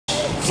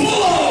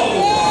Flo!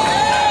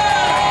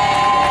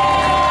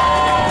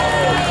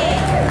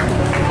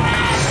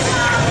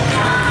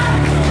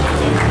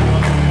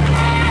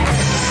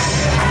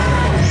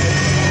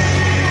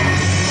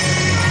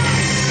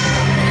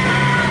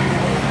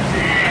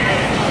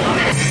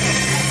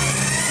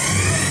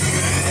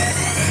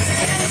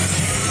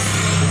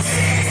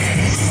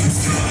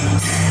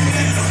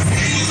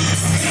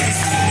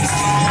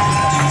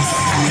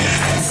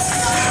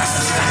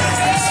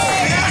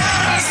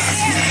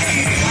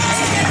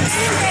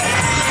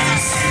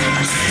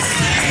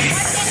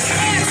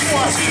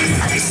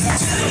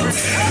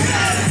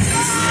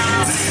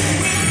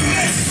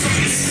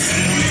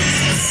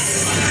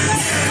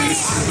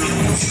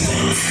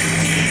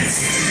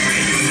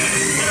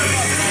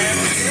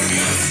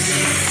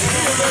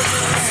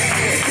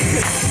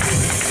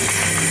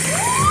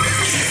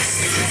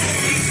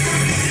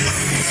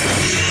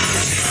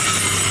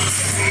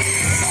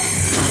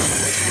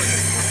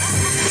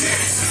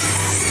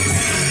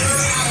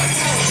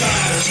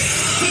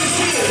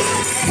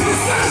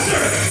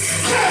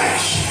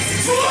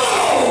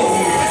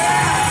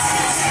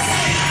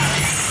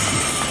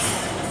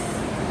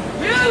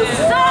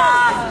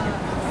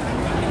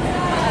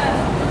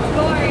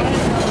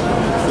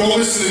 Don't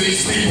listen to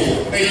these people.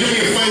 Hey, do me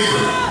a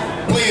favor.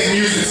 Play the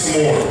music some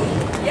more.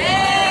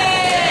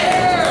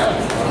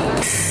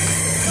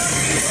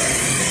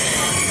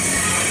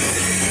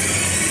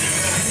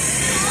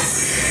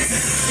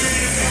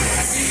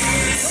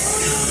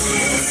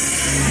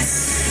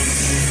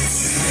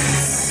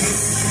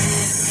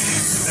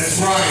 That's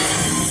right.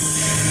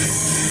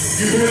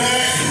 You hear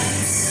that?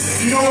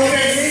 You know what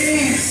that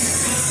means?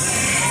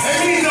 That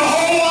means a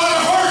whole lot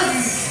of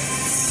hurting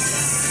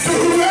to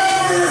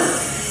whoever,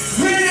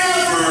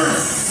 whenever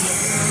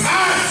I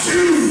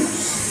choose.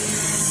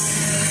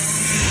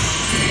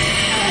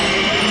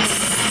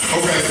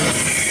 Okay.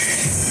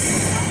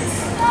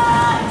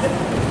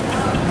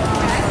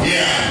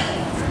 Yeah.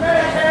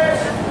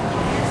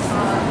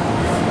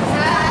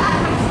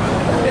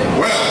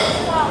 Well,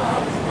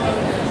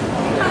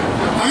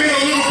 I'm in a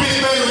little bit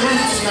better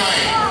mood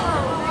tonight.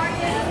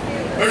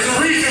 There's a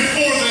reason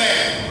for that.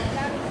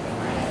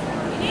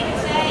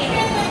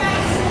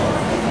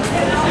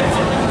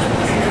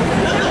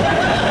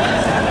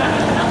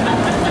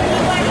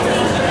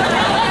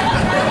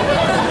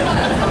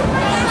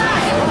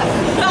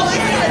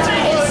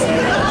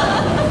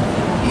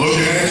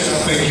 Looking at you, I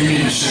think you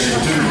need to shave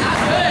too.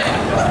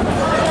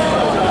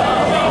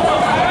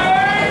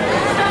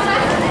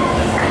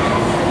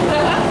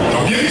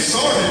 Don't get me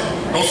started.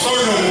 Don't start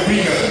no more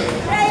peanut.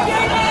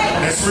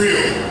 That's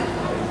real.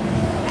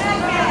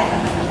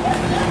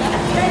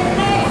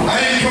 I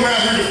didn't come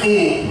out here to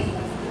fool.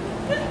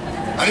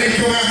 I didn't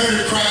come out here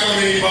to crack on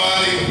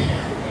anybody.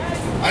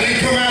 I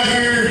didn't come out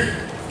here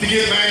to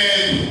get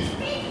mad,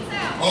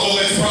 although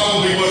that's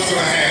probably what's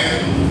going to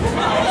happen.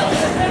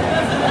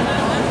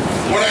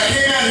 What I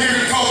came out here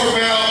to talk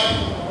about,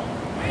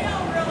 we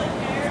don't really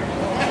care.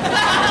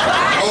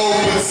 Oh,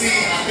 but see,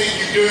 I think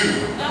you do.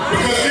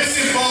 Because this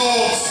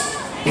involves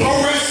pro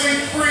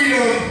wrestling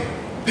freedom.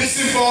 This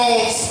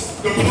involves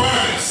the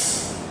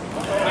premise.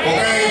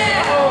 Okay?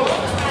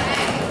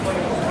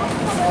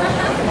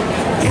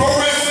 Pro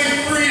Wrestling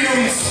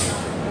Freedom's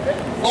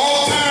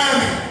all-time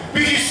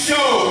biggest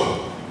show.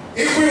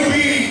 It will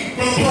be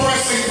for the Pro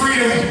Wrestling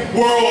Freedom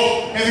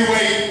World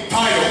Heavyweight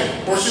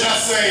title. Or should I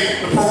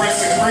say, the Pro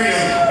Wrestling Freedom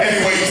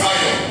Heavyweight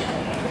title.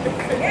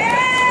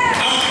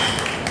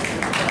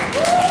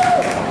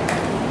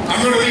 I'm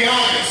going to be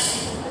honest.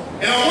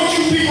 And I want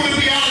you people to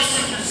be honest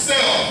with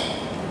yourself.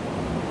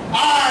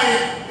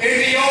 I am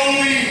the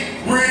only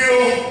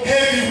real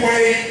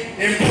heavyweight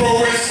in Pro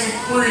Wrestling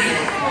Freedom.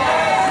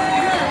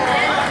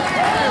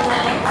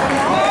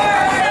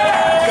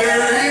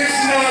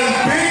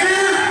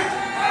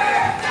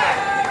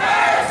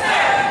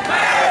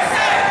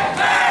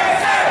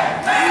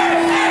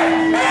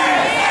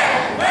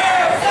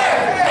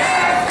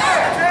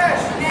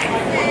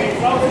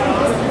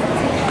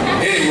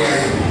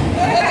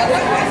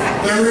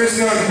 There is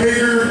none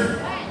bigger,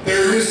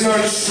 there is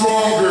none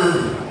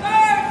stronger.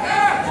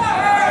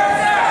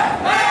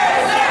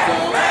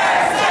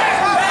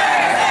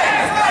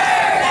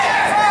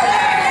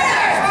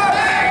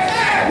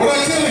 What I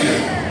tell you?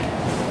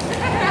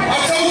 I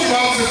told you I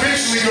was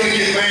eventually going to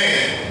get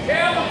mad.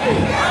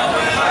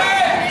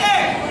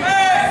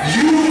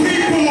 You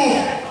people,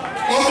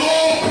 of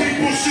all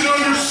people, should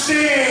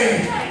understand,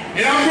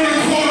 and I'm going to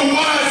quote a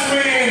wise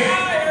man,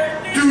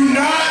 do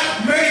not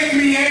make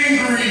me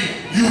angry.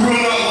 You will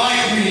not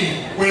like me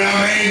when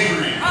I'm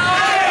angry.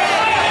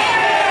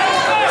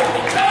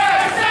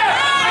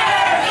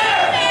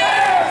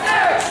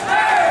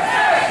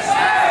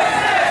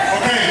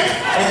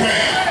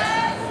 Okay.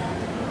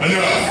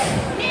 Enough.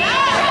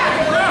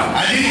 I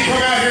didn't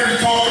come out here to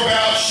talk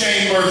about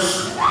Shane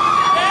Mercer.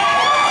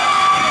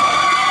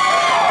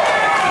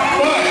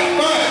 But,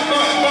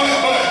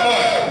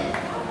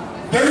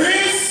 there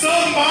is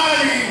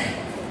somebody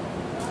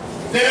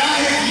that I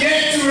have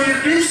yet to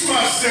introduce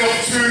myself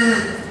to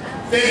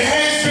that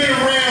has been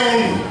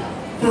around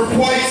for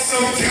quite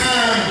some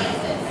time.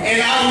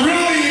 And I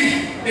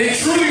really and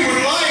truly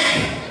would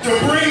like to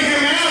bring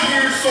him out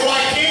here so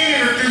I can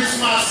introduce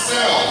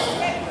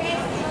myself.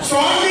 So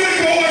I'm going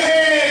to go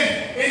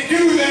ahead and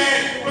do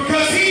that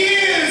because he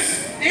is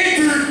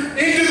entered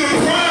into the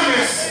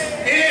promise.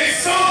 And at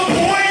some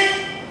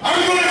point, I'm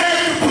going to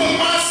have to put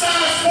my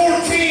size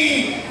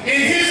 14 in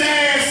his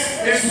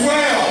ass as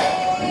well.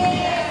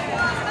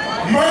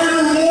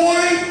 Murder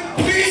One,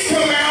 please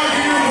come out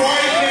here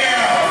right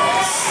now.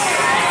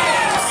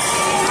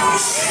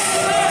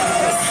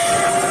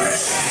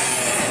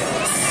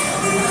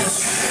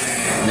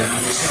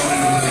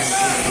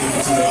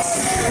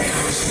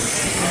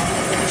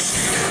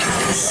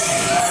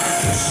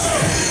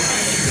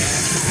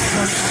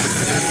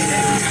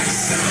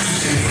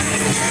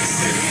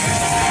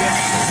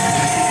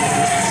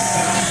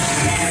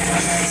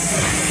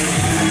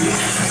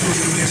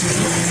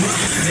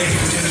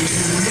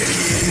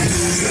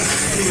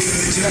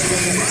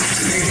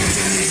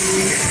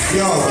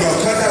 Yo,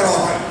 cut that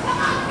off.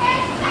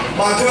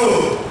 My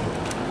dude,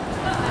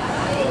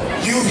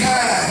 you've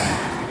had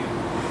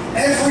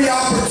every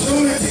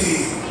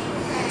opportunity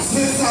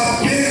since I've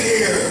been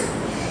here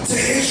to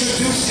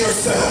introduce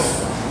yourself.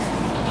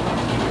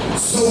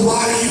 So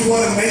why do you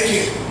want to make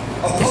it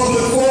a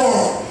public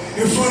forum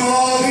in front of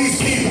all these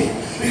people?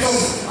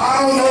 Because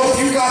I don't know if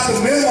you got the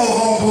memo,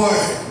 homeboy,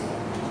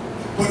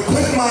 but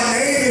putting my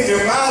name in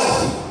your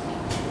mouth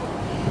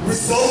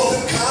results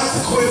in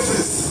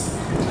consequences.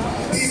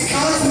 These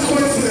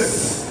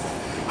consequences,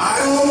 I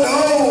don't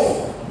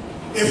know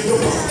if the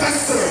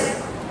professor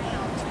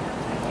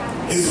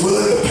is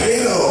willing to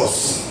pay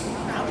those.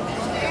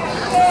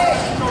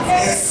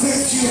 And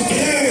since you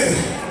did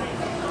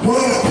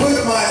want to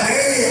put my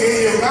name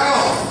in your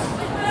mouth,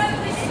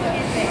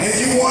 and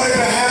you wanted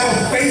to have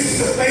a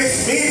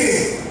face-to-face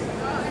meeting,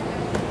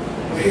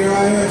 here I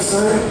am,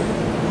 sir.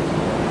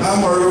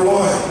 I'm Murder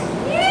One.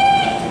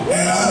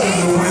 And I'm going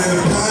to win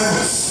the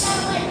prize.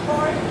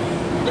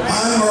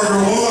 I'm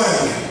Murder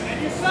One.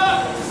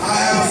 I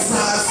have a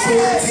size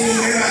 14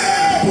 and a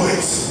half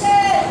foot.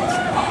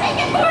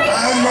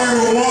 I'm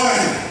Murder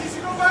One.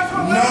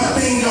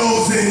 Nothing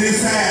goes in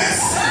this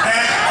ass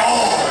at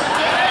all.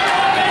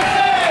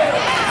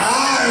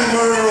 I'm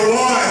Murder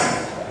One.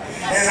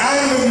 And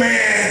I'm the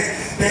man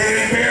that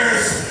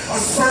embarrassed a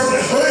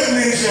certain hood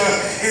ninja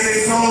in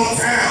his own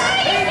town.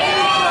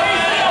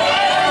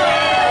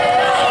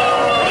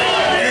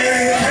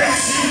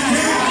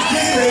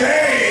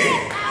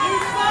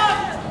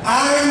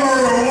 I'm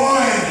Murder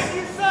One,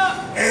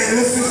 and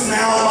this is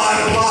now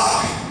my block.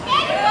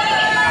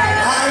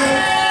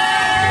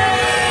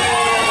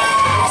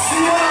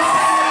 See what I'm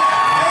saying?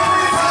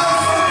 Every time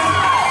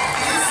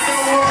you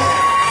know what?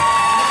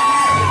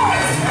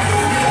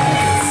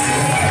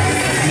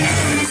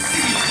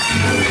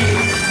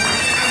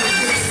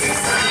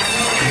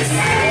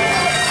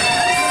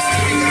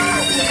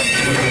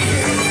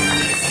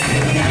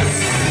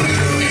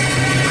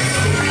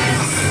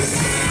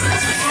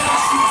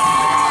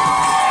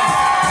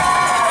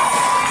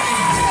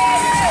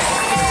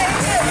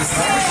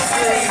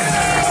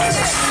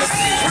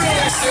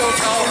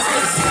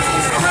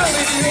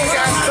 Really, you ain't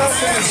got stuff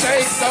in the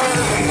shade, sir.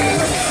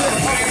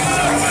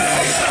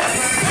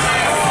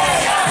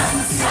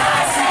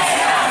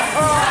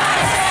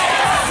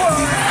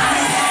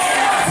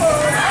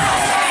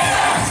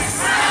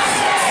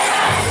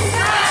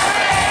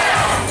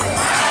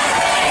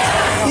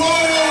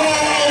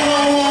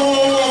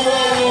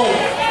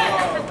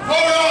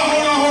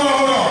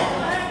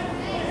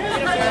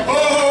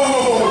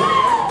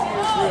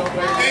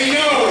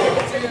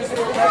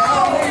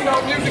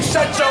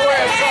 Shut your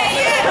ass up.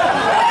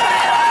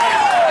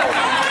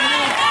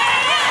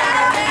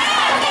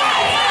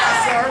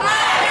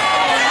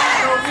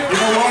 You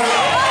know what?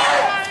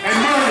 And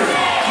murder.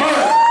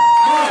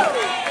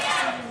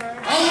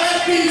 I'll let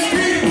these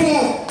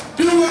people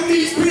do what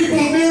these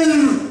people do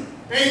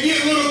and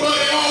get little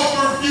buddy off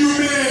for a few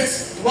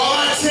minutes while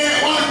I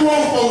chat, while the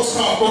grown folks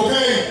talk,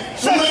 okay?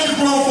 So let the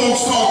grown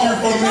folks talk here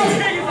for a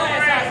minute.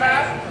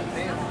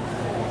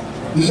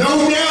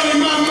 No doubt in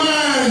my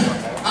mind,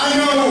 I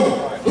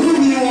know who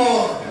you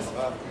are.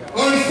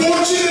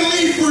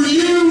 Unfortunately for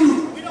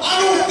you, I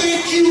don't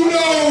think you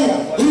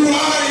know who I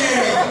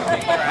am.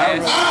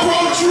 I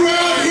brought you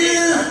out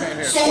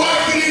here so I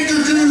can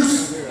introduce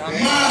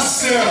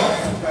myself.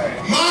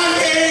 My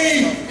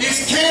name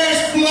is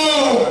Cash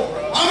Flo.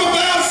 I'm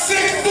about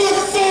 6'4".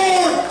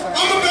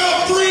 I'm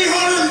about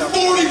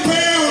 340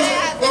 pounds.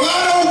 But I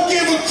don't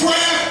give a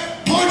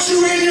crap. Punch you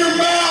in your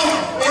mouth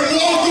and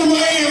walk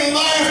away and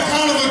laugh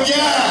kind of a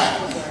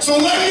guy. So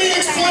let me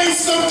explain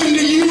something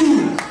to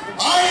you.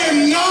 I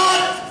am not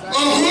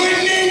a hood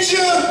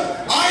ninja.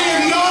 I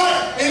am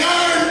not an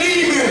iron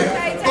demon.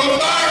 But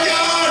by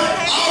God,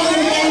 I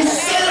will most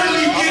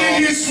certainly get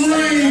in this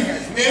ring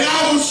and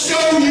I will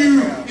show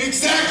you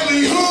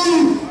exactly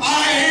who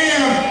I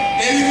am.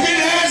 And if it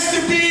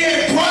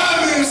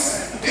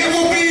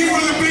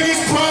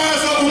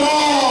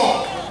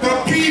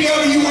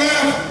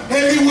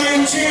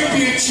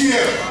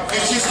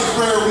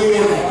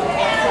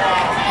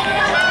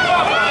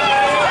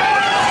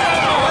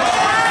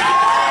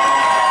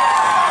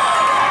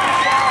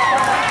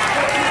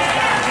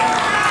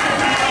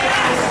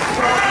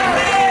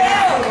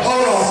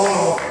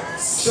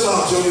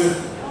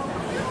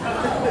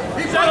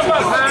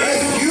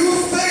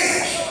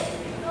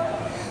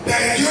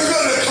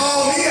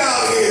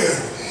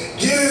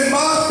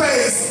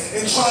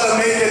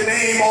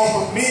came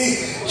off of me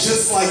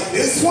just like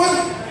this one?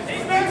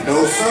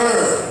 No,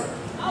 sir.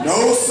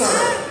 No,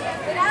 sir.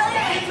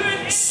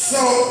 So,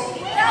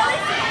 you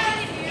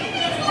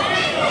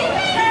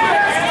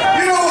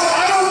know what?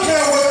 I don't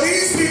care what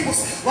these people,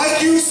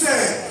 like you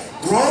said,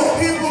 grown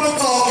people are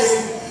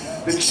talking,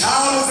 the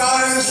child is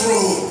out of this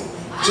room.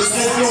 Just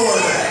ignore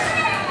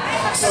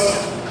that. So,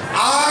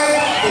 I,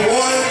 for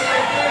one,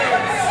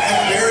 am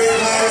very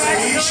glad to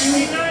meet you.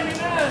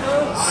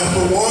 I,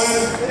 for one,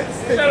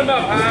 would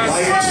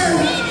like to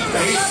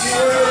face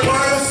you in the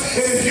finals.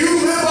 And if you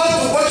live up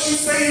to what you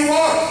say you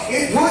are,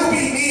 it would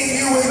be me and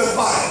you in the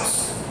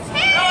finals.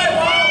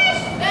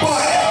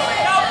 But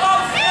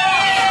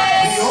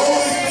the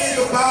only thing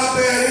about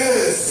that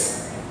is,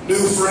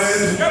 new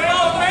friend,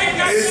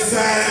 is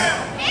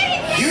that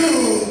you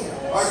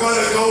are going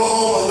to go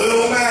home a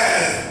little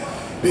mad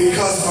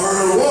because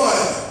Murder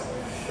One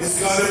is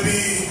going to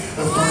be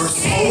the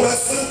first Pro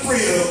Wrestling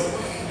Freedom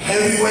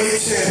heavyweight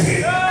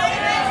champion.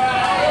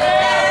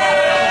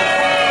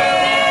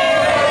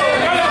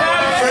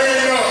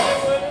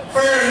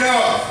 Fair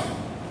enough.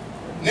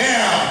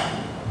 Now,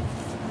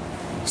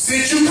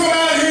 since you come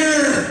out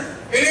here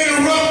and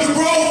interrupt the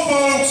growth,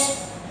 folks,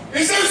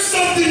 is there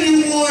something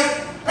you want?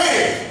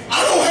 Hey,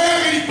 I don't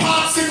have any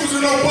popsicles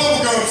or no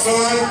bubblegum,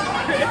 son.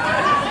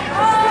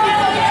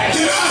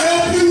 Can I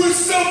help you with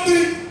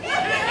something?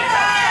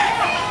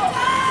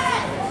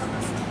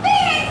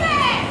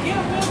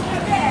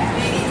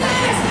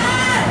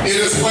 It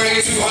is way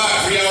too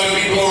hot for y'all to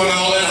be blowing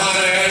all that hot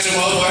air at your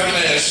motherfucking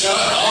ass. Shut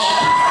up.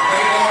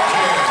 They don't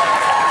care.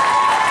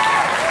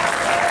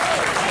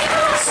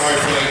 Sorry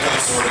for that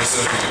cuss word a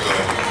second ago.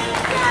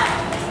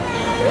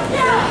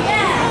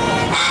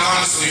 I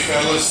honestly,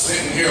 fellas,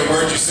 sitting here, a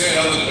word you said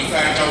other than the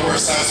fact I wear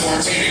size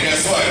 14, and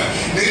guess what?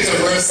 Niggas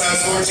are wearing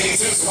size 14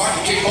 too, so I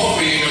can kick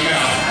both of you in the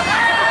mouth.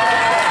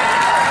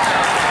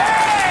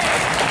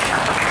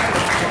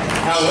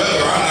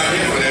 However, I'm not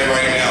here for that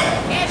right now.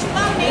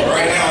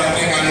 Right now, I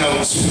think I know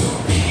two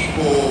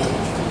people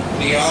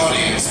in the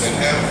audience that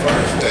have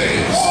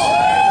birthdays.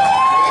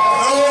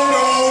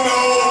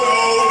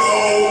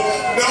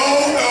 No.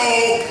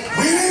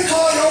 We didn't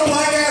call your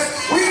black ass.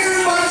 We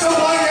didn't invite your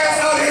black ass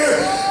out here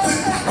to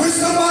wish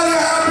somebody a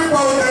happy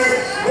birthday.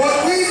 What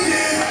we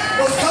did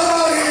was come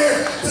out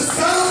here to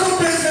settle some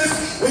business.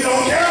 We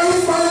don't care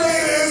whose birthday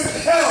it is.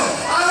 Hell,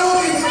 I don't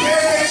even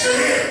care that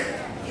you're here.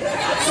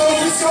 So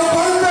if it's your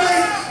birthday,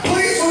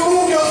 please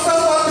remove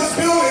yourself out this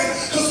building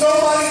because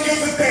nobody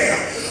gives a damn.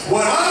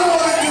 What I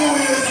want to do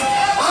is,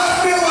 I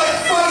feel like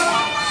fighting.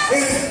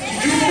 And if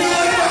you feel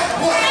like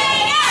fighting, what?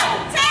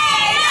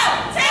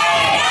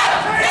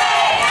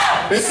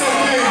 It's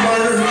okay,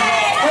 Murder.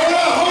 Hold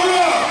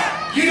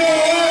up. You know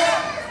what?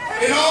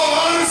 In all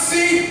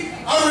honesty,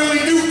 I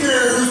really do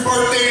care whose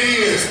birthday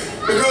it is.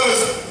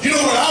 Because, you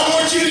know what I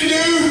want you to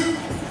do?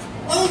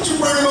 Why don't you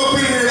bring him up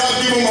in here and I'll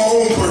give him my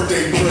own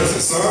birthday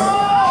present, son?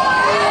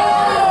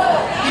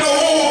 You know,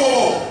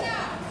 whoa.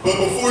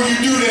 But before you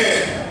do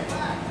that,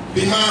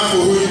 be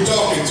mindful who you're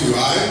talking to,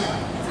 alright?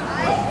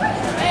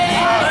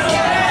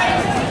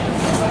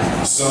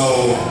 So,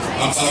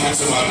 I'm talking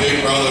to my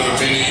big brother of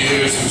many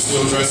years who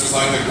still dresses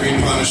like the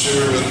Green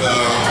Punisher with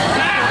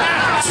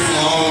too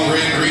long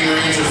Green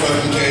Ranger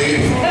fucking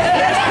cape.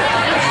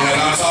 And then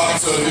I'm talking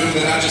to a dude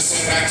that I just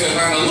sent back to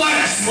Atlanta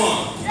last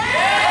month.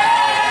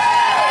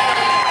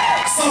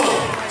 So,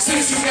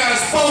 since you guys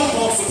both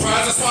won't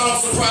surprise us, why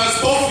don't surprise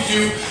both of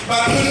you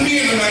by putting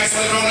me in the mix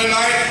later on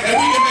tonight and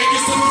we can make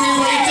it some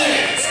three-way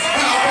dance.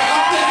 How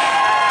about that?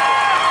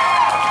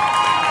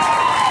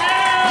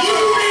 You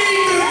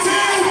mean to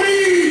tell me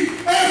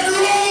after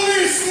all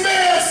this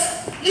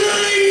mess, your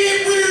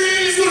idiot rear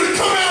end is going to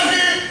come out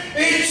here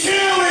and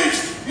challenge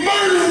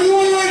Murder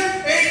One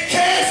and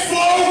Cash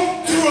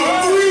Flow to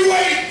a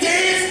three-way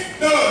dance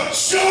the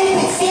show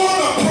before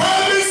the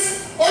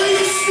promise? Are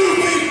you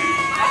stupid?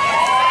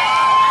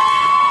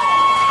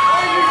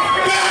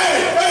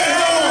 Hey,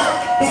 hold on.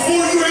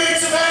 Before you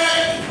answer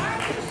that,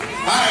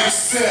 I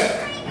accept.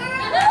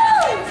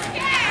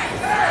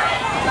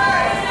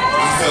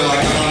 I feel like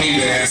I don't need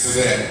to answer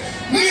that.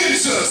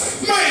 Ninjas,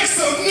 make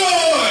some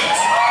noise!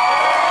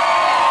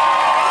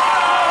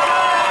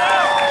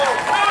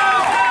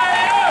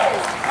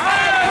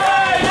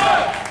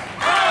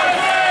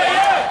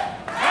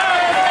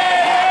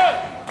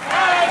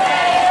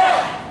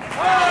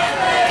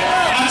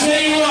 I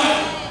tell you what,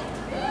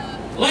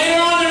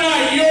 later on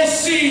tonight you'll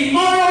see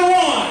Murder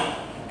One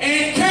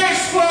and Cash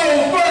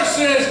Flow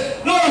versus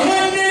the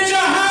Hood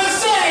Ninja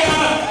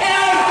Isaiah in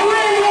a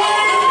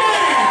three-way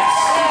dance.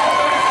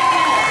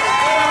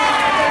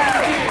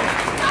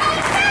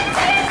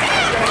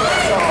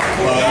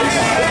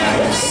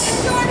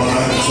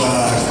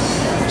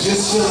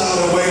 Just chill out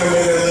and wait a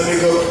minute.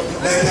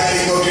 Let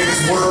Daddy go get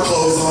his work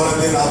clothes on,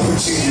 and then I'll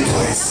put you in your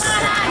place.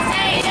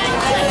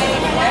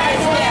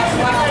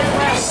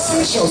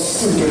 Sit your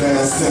stupid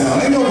ass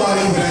down. Ain't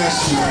nobody even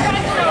asked you.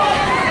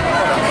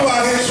 You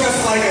out here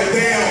dressed like a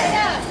damn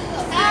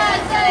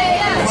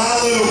My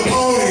Little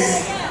Pony.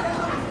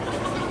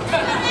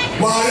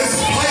 While this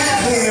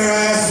pipe cleaner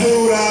ass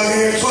dude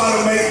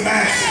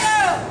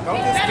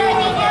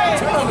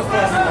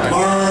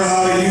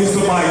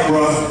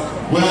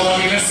Well,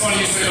 I mean, that's funny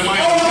you say the mic.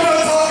 Oh, I'm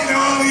not talking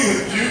now, I'm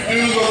leaving.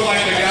 You do look like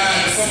the guy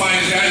that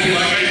somebody's got to be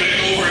like, hey, let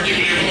go over and give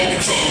me the remote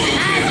control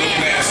real quick. Looking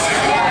ass like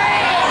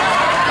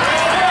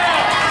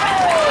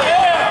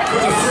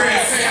with the Fred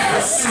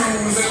Sanford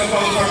shoes and the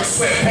motherfucking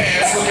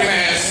sweatpants looking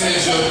ass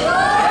ninja.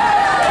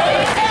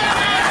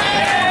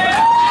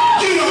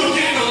 You don't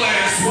get the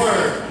last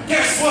word.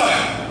 Guess what?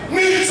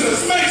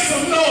 Ninjas, make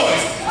some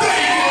noise. They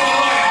get the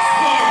last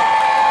word.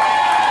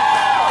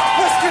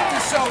 Let's get the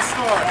show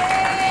started.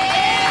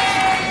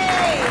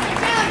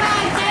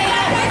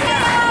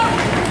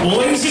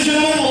 Ladies and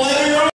gentlemen,